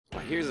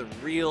here's a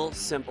real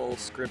simple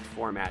script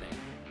formatting.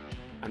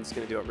 I'm just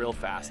going to do it real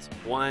fast.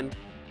 1,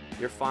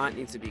 your font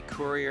needs to be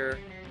Courier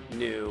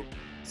New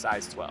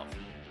size 12.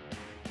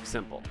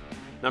 Simple.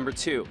 Number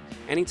 2,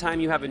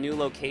 anytime you have a new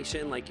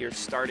location, like you're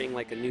starting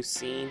like a new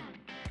scene,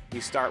 you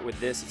start with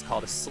this. It's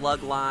called a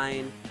slug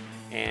line,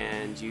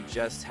 and you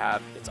just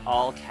have, it's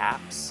all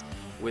caps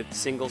with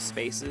single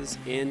spaces,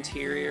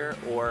 interior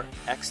or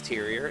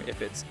exterior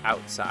if it's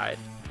outside,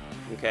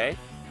 okay?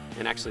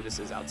 And actually this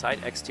is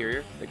outside,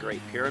 exterior, the Great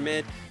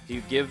Pyramid. If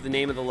you give the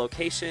name of the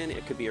location,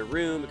 it could be a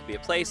room, it could be a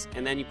place,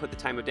 and then you put the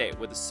time of day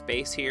with a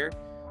space here,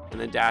 and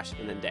then dash,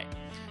 and then day.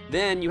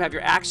 Then you have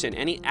your action.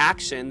 Any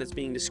action that's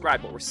being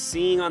described, what we're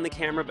seeing on the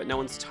camera but no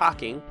one's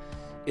talking,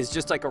 is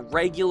just like a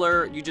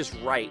regular, you just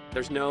write.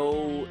 There's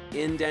no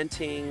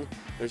indenting,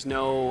 there's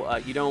no,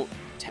 you don't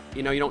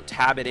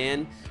tab it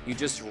in. You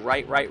just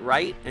write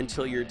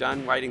until you're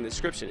done writing the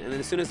description. And then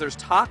as soon as there's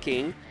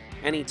talking,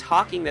 any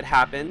talking that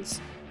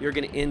happens, you're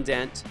gonna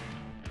indent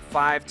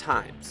 5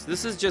 times.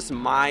 This is just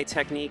my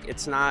technique.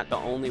 It's not the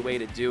only way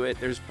to do it.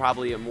 There's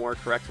probably a more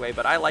correct way,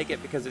 but I like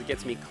it because it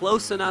gets me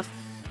close enough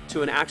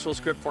to an actual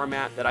script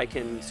format that I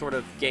can sort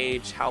of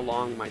gauge how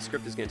long my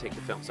script is going to take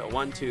to film. So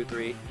 1, 2,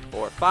 3,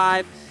 4,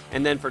 5.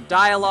 And then for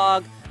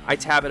dialogue, I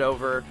tab it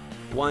over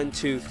 1,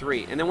 2,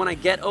 3. And then when I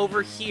get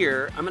over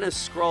here, I'm going to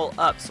scroll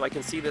up so I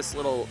can see this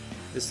little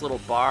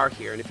bar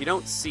here. And if you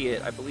don't see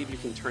it, I believe you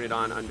can turn it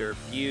on under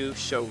View,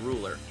 Show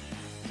Ruler.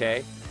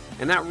 Okay?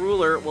 And that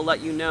ruler will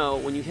let you know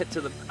when you hit to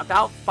the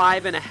about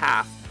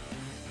 5.5.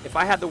 If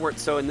I had the word,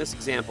 so in this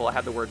example, I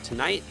had the word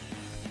tonight.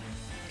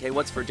 Okay,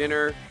 what's for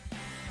dinner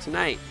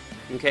tonight?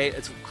 Okay,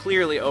 it's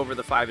clearly over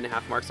the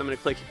 5.5 mark. So I'm going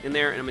to click in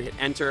there and I'm going to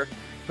hit enter,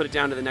 put it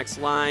down to the next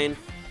line,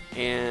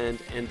 and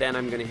then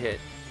I'm going to hit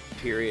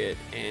period,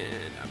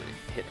 and I'm going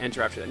to hit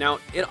enter after that. Now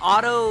it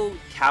auto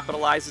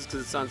capitalizes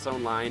because it's on its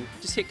own line.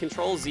 Just hit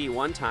Control Z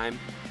one time,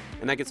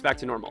 and that gets back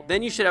to normal.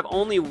 Then you should have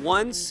only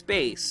one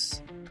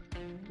space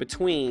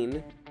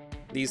between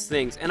these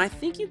things, and I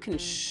think you can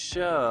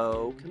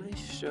show. Can I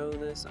show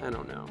this? I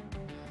don't know.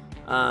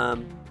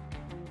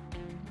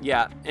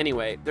 Yeah,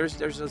 anyway, there's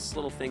this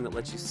little thing that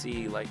lets you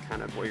see like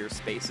kind of where your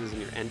spaces and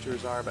your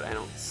enters are, but I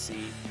don't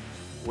see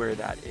where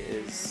that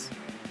is.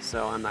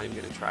 So I'm not even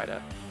going to try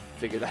to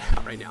figure that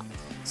out right now.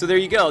 So there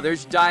you go.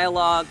 There's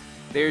dialogue.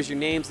 There's your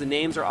names. The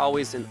names are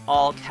always in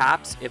all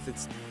caps if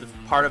it's the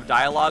part of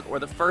dialogue or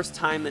the first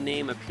time the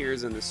name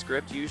appears in the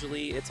script.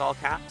 Usually it's all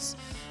caps.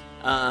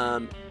 There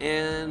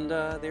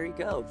you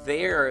go.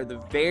 There are the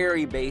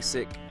very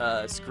basic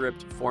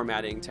script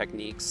formatting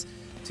techniques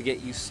to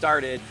get you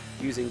started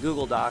using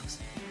Google Docs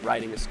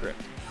writing a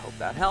script. Hope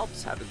that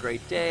helps. Have a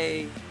great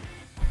day.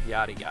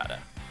 Yada yada.